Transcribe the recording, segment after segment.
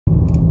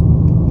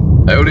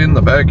Out in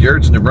the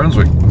backyards of New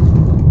Brunswick.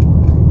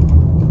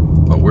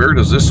 But where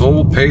does this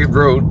old paved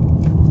road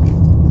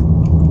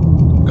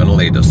gonna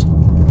lead us?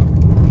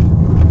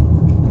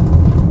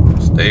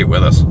 Stay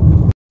with us.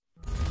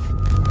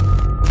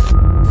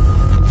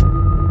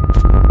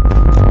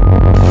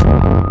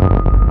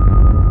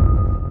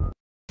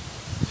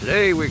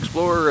 Today we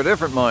explore a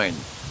different mine.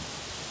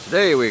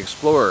 Today we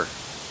explore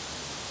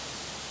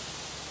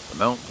the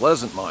Mount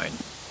Pleasant mine.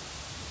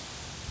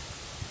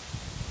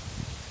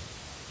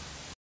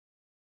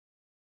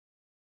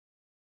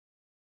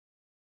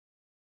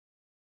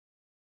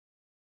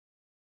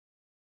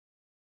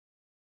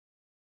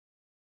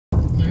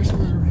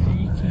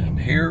 And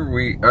here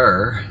we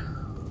are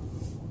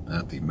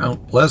at the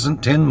Mount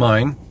Pleasant Tin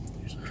Mine.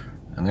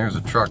 And there's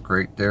a truck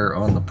right there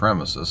on the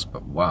premises.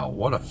 But wow,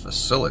 what a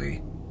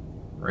facility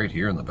right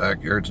here in the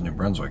backyards of New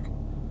Brunswick.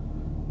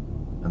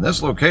 And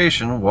this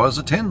location was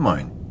a tin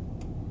mine.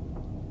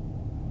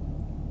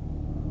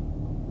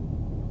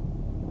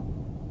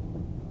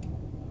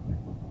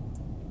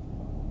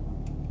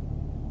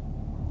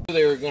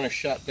 They were going to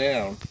shut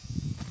down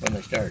when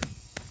they started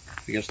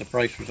because the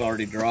price was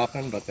already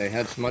dropping, but they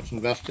had so much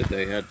invested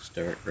they had to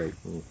start right.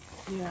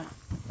 Yeah.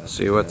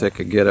 See what they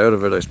could get out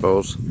of it, I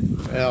suppose.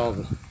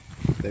 Well,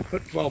 they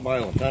put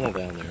 12-mile tunnel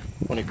down there,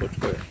 20-foot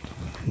square.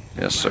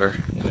 Yes, sir.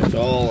 And it's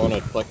all on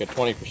a like a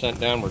 20%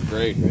 downward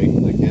grade, right?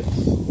 Like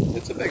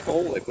it's a big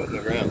hole they put in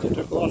the ground. They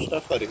took a lot of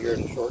stuff out of here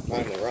in the short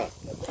time they run.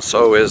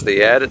 So is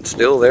the adit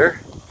still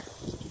there?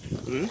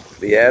 Hmm?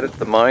 The adit,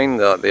 the mine,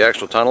 the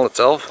actual tunnel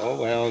itself?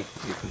 Oh well,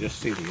 you can just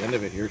see the end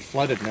of it here. It's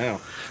flooded now.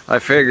 I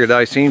figured.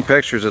 I seen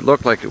pictures. It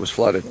looked like it was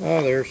flooded.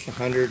 Oh, there's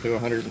 100 to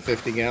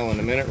 150 gallon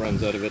a minute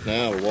runs out of it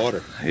now of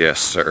water. Yes,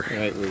 sir.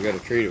 Right, we've got to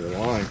treat it with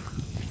lime.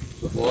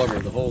 With water,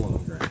 the hole in the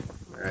ground.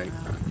 Right.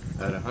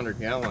 At 100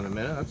 gallon a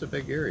minute, that's a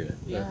big area.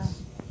 Yeah.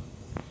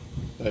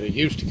 But it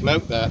used to come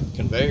out that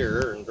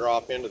conveyor and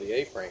drop into the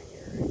A-frame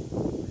here.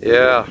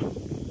 Yeah.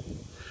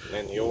 And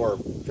then the ore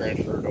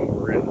transferred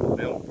over into the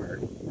mill part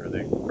where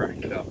they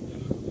cracked it up.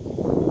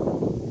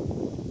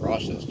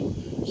 Processed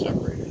it,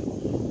 separated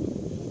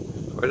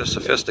it. Quite a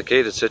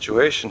sophisticated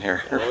situation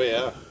here. Oh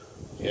yeah,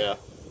 yeah.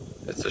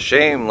 It's a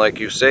shame, like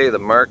you say, the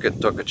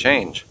market took a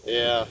change.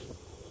 Yeah.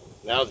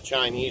 Now the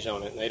Chinese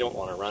own it and they don't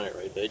want to run it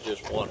right. They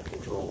just want to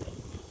control it.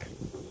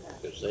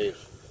 Because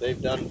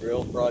they've done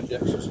drill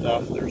projects and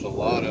stuff. There's a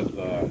lot of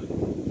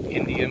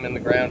indium in the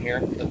ground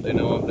here that they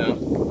know of now,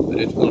 but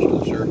it's close to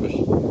the surface.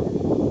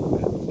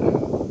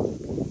 And,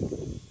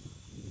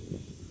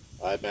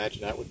 I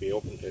imagine that would be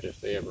open pit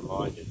if they ever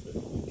mined it. But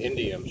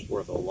indium's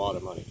worth a lot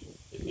of money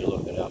if you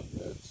look it up.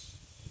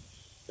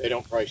 They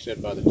don't price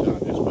it by the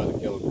ton; it's by the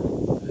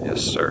kilogram.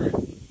 Yes, sir.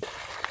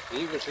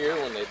 He was here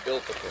when they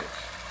built the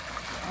place.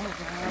 Oh,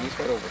 wow. He's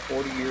had over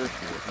 40 years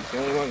here. He's the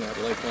only one that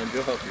had a lifetime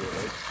job here,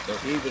 right? So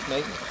he was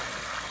maintenance.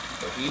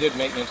 So he did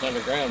maintenance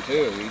underground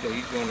too. He'd go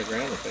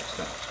underground and fix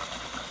stuff.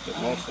 But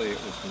mostly it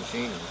was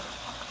machinery.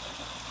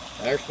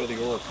 There's where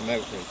the ore come out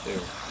right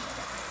there.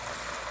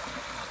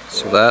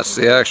 So that's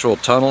the actual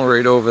tunnel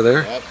right over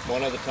there? That's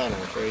one of the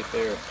tunnels right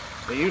there.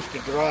 They used to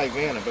drive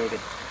in about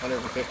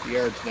 150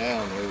 yards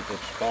down. There was a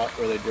spot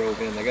where they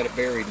drove in. They got it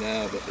buried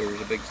now, but there was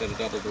a big set of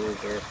double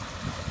doors there.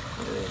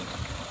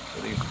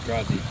 So they used to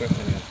drive the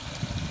equipment in.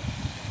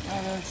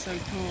 Oh, that's so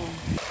cool.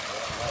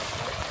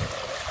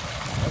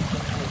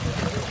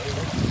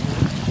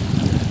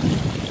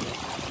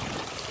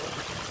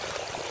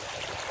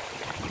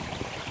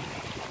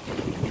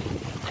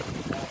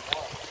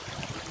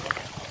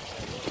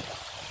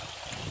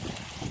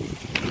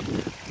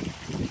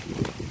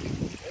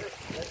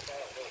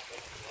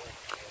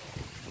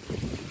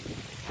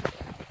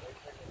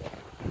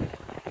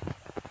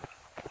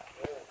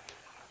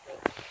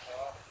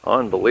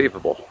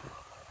 Unbelievable.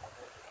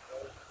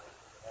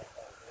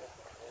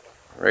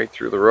 Right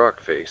through the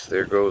rock face,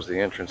 there goes the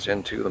entrance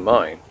into the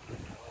mine.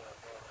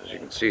 As you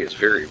can see, it's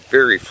very,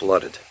 very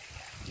flooded.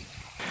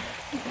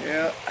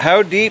 Yeah.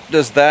 How deep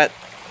does that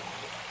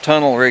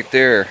tunnel right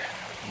there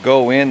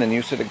go in? And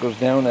you said it goes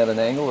down at an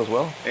angle as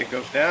well? It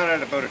goes down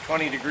at about a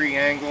 20-degree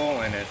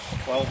angle and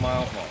it's 12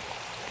 miles long.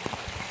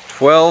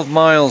 12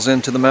 miles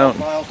into the 12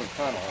 mountain. miles of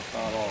tunnel. It's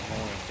not all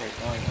going in a straight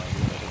line like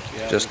it, but it's,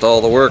 yeah, Just all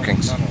the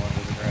workings. Tunnel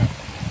under the ground.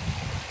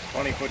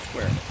 20-foot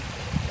square.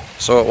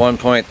 So at one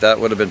point that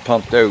would have been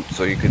pumped out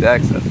so you could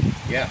access it.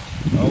 Yeah.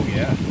 Oh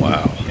yeah.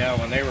 Wow. Yeah,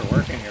 when they were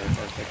working here, of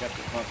course, they kept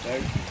it pumped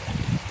out.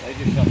 They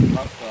just shut the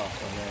pumps off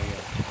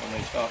when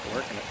they stopped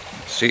working it.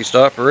 Ceased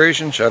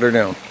operation, shut her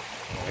down.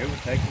 It would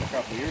take them a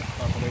couple of years to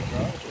pump it out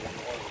dry so they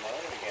didn't want to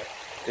mine it again.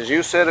 Because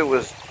you said it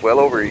was well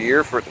over a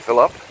year for it to fill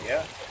up?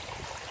 Yeah.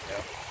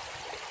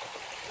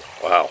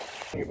 Wow.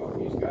 These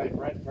guys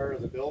rent part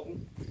of the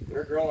building.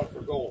 They're drilling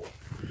for gold.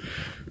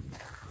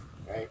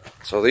 Okay.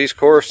 So these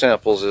core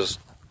samples is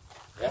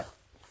Yeah.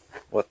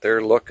 what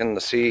they're looking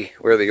to see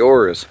where the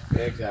ore is.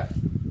 Yeah,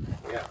 exactly.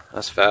 Yeah.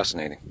 That's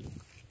fascinating.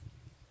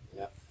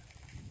 Yeah.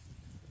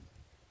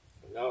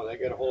 No, they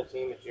got a whole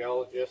team of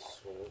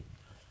geologists. And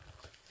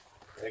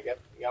they got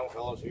young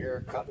fellows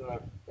here cutting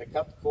they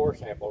cut the core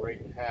sample right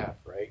in half,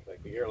 right?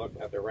 Like you're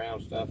looking at the round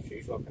round stuff.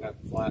 She's looking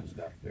at the flat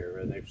stuff there,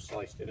 where they've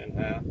sliced it in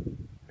half.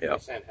 Yeah. I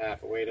sent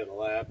half away to the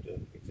lab to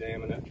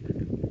examine it,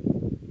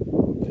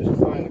 just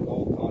to find the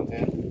gold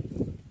content.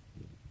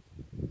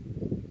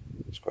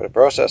 It's quite a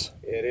process.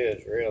 It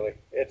is, really.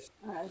 It's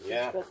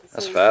Yeah.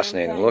 That's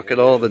fascinating. Look at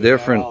all the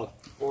different...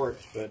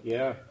 quartz, but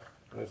yeah,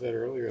 like I said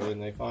earlier, when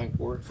they find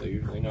quartz, they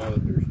usually know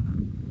that there's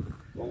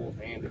gold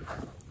handy.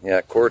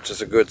 Yeah, quartz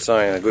is a good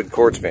sign, a good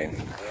quartz vein.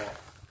 Yeah.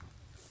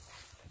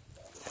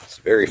 It's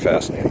very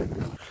fascinating.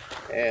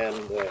 And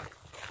that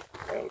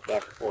was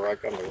back before I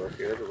come to work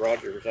here, but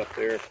Roger was up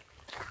there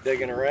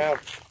digging around,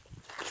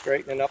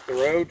 straightening up the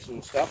roads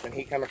and stuff, and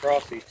he come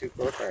across these two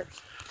quartz arcs.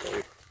 So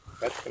we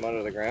fetched them out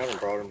of the ground and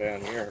brought them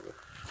down here. But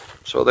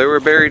So they were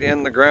buried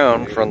in the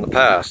ground from the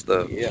past,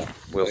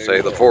 we'll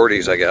say the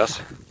 40s, I guess.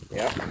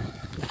 Yeah.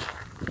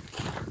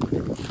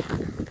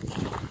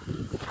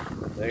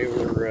 They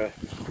were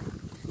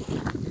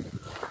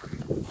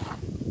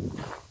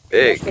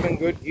Big. must have been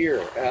good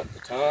gear at the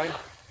time.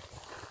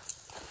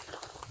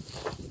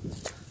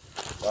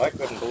 I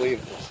couldn't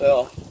believe it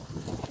myself.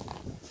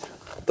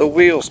 The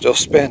wheels still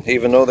spin,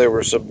 even though they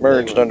were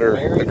submerged under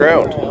the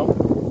ground.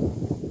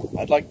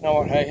 I'd like to know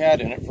what I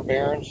had in it for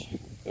bearings.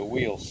 The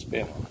wheels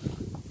spin.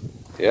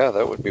 Yeah,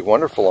 that would be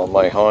wonderful on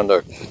my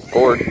Honda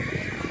Accord.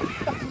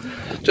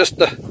 Just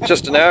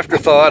an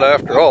afterthought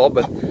after all,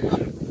 but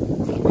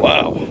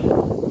wow.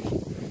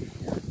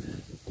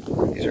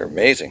 These are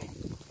amazing.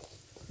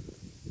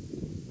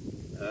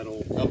 That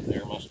old tub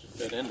there must have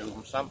fit into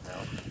them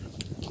somehow.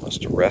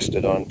 Must have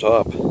rested on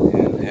top.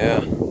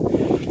 Yeah.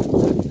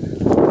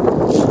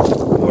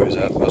 Boys,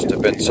 that must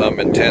have been some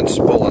intense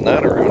pulling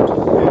that around.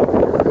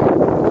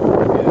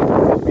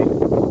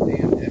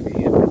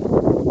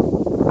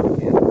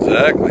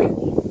 Exactly.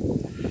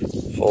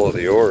 Full of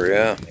the ore,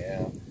 yeah.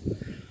 Yeah.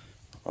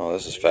 Oh,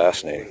 this is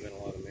fascinating. Been a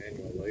lot of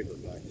manual labor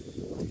back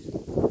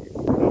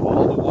then.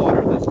 All the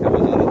water that's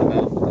coming out of the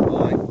mouth of the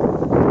mine,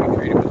 we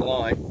treat it with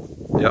lime.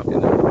 Yep.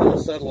 And there's a little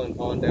settling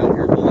pond down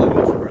here below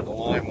us where the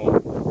lime will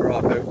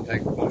drop out and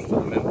take most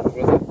of the minerals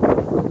with it.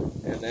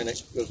 And then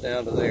it goes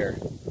down to there.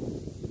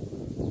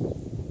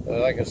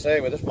 Like I say,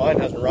 but this mine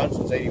hasn't run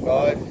since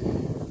 '85.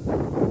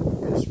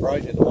 It's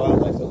surprising the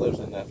wildlife that lives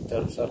in that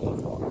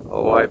settling pond.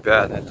 Oh, I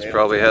bet. It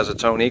probably has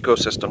its own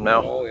ecosystem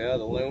now. Oh yeah,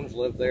 the loons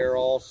live there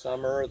all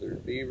summer. There's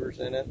beavers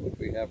in it, which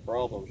we have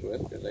problems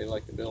with because they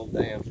like to build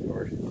dams, of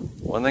course.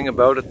 One thing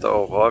about it,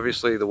 though,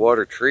 obviously the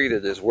water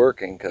treated is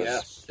working because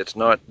Yes. it's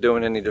not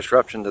doing any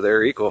disruption to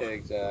their ecosystem.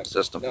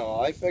 Exactly. No,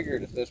 I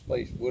figured if this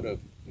place would have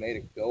made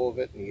a go of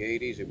it in the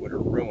 '80s, it would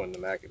have ruined the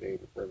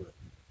Macadamia River.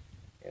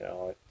 You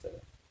know, it.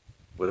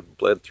 Would have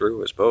bled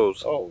through, I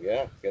suppose. Oh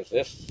yeah, because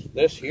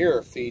this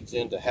here feeds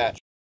into Hatch.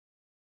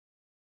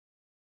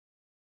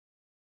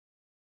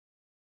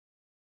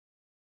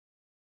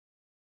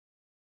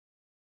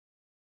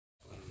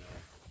 I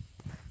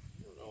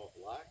don't know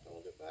if Lack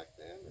owned it back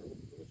then or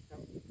which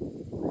company.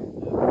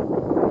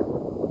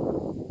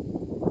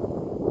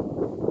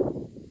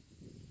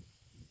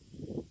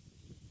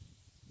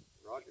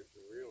 Roger's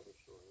the real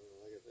historian.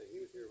 Like I said, he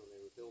was here when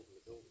they were building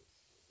the building.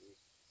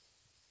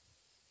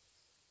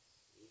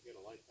 You get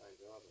a lifetime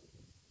job of it.